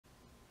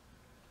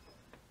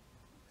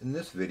In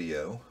this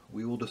video,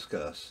 we will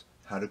discuss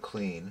how to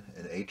clean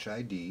an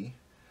HID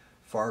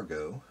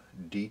Fargo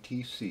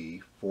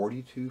DTC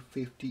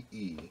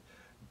 4250E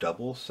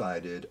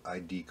double-sided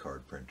ID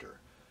card printer.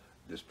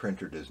 This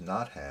printer does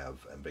not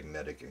have a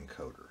magnetic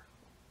encoder.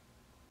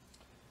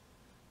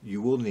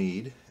 You will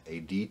need a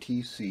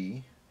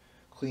DTC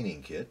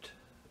cleaning kit.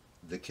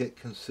 The kit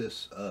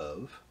consists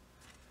of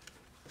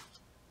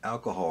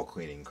alcohol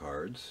cleaning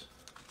cards,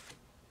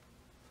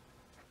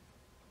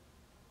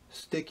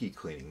 sticky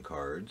cleaning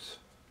cards,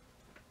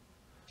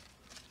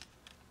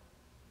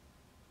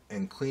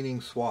 and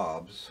cleaning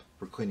swabs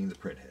for cleaning the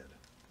printhead.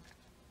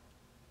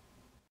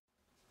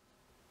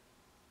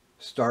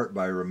 Start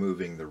by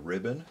removing the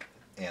ribbon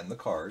and the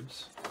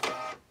cards.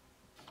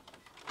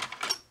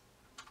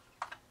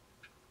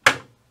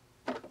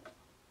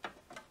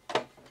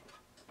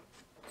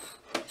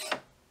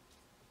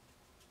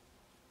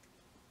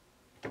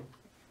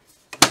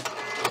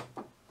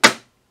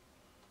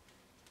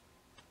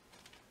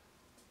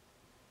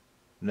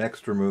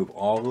 Next, remove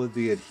all of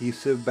the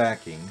adhesive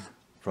backing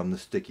from the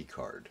sticky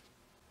card.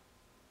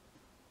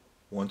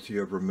 Once you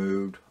have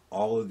removed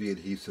all of the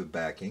adhesive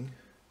backing,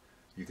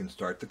 you can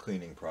start the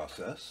cleaning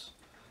process.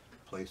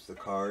 Place the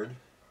card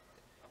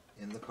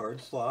in the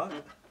card slot.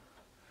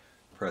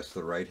 Press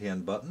the right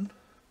hand button.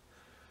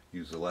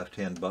 Use the left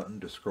hand button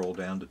to scroll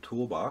down to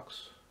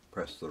Toolbox.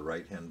 Press the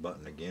right hand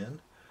button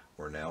again.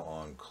 We're now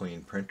on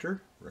Clean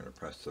Printer. We're going to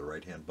press the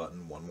right hand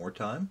button one more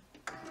time,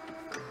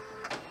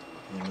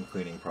 and the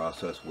cleaning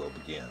process will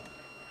begin.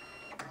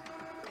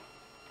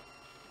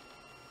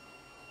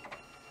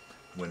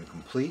 When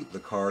complete, the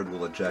card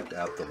will eject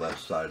out the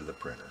left side of the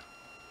printer.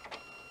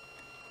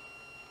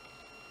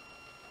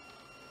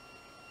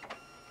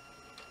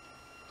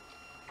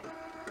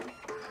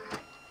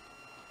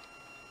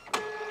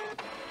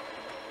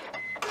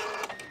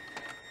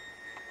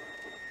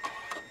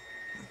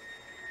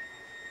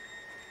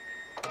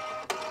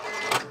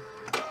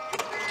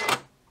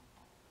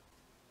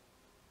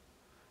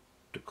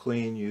 To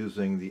clean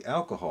using the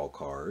alcohol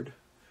card,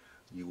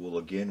 you will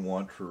again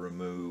want to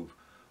remove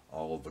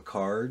all of the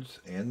cards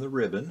and the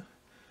ribbon.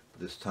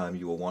 This time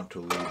you will want to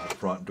leave the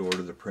front door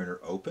to the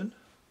printer open.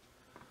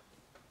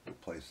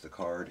 Place the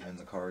card in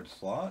the card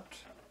slot.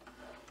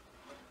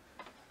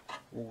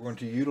 We're going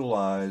to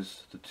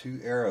utilize the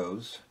two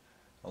arrows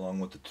along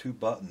with the two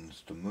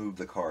buttons to move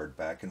the card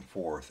back and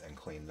forth and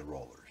clean the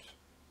rollers.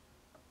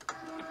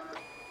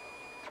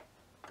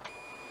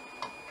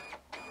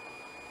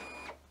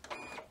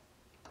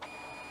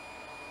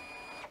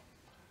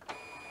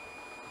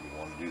 You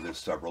want to do this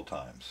several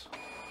times.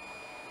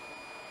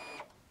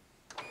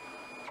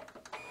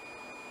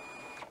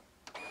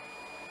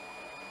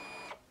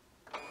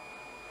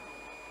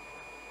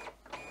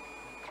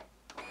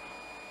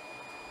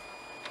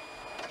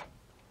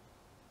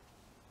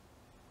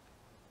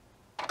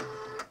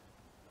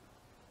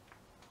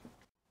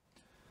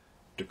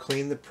 To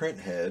clean the print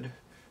head,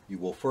 you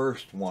will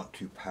first want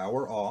to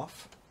power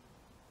off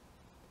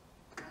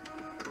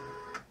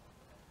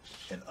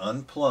and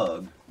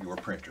unplug your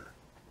printer.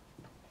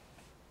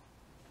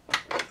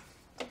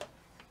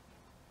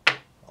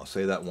 I'll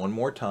say that one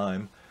more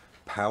time.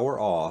 Power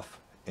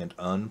off and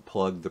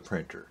unplug the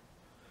printer.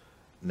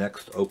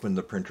 Next, open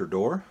the printer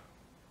door.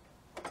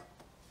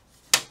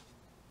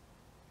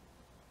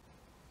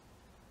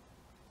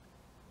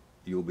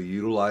 You'll be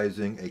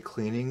utilizing a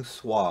cleaning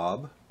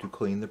swab to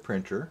clean the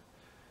printer.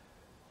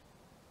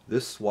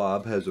 This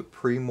swab has a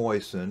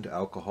pre-moistened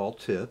alcohol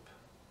tip.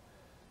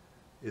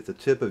 If the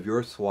tip of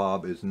your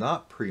swab is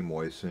not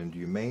pre-moistened,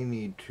 you may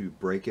need to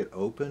break it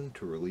open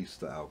to release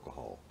the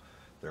alcohol.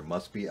 There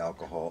must be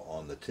alcohol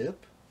on the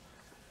tip.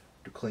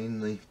 To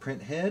clean the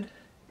print head,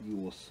 you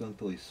will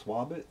simply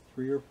swab it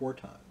 3 or 4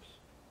 times.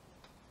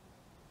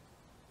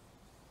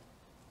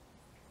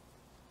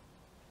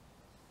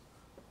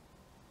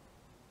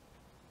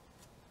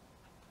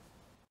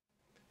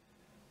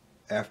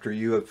 After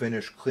you have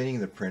finished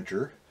cleaning the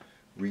printer,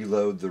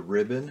 reload the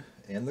ribbon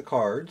and the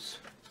cards.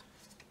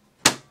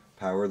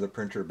 Power the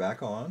printer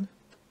back on.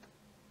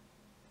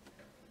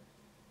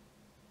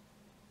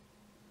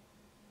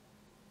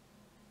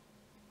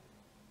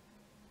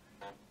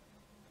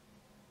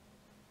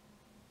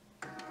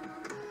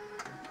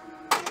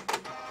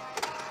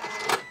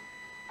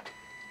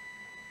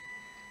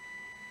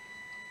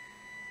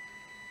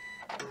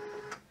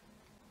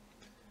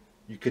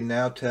 You can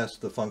now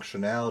test the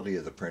functionality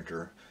of the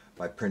printer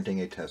by printing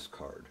a test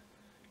card.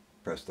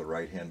 Press the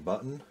right hand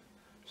button,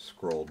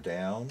 scroll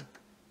down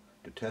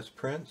to test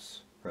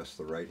prints, press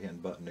the right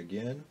hand button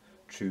again,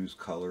 choose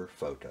color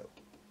photo.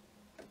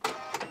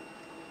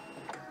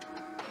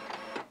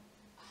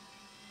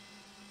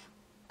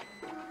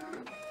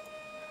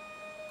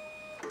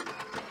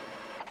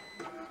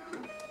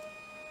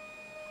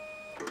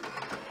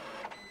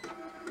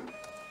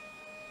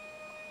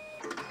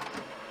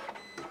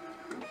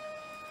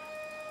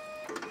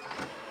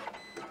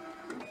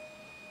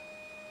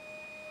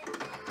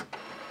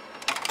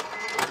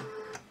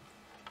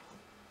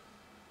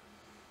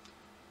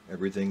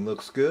 Everything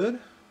looks good.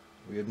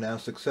 We have now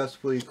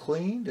successfully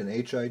cleaned an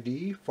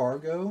HID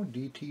Fargo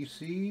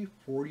DTC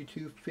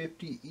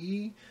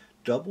 4250E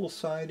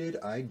double-sided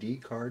ID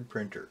card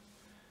printer.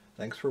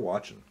 Thanks for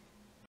watching.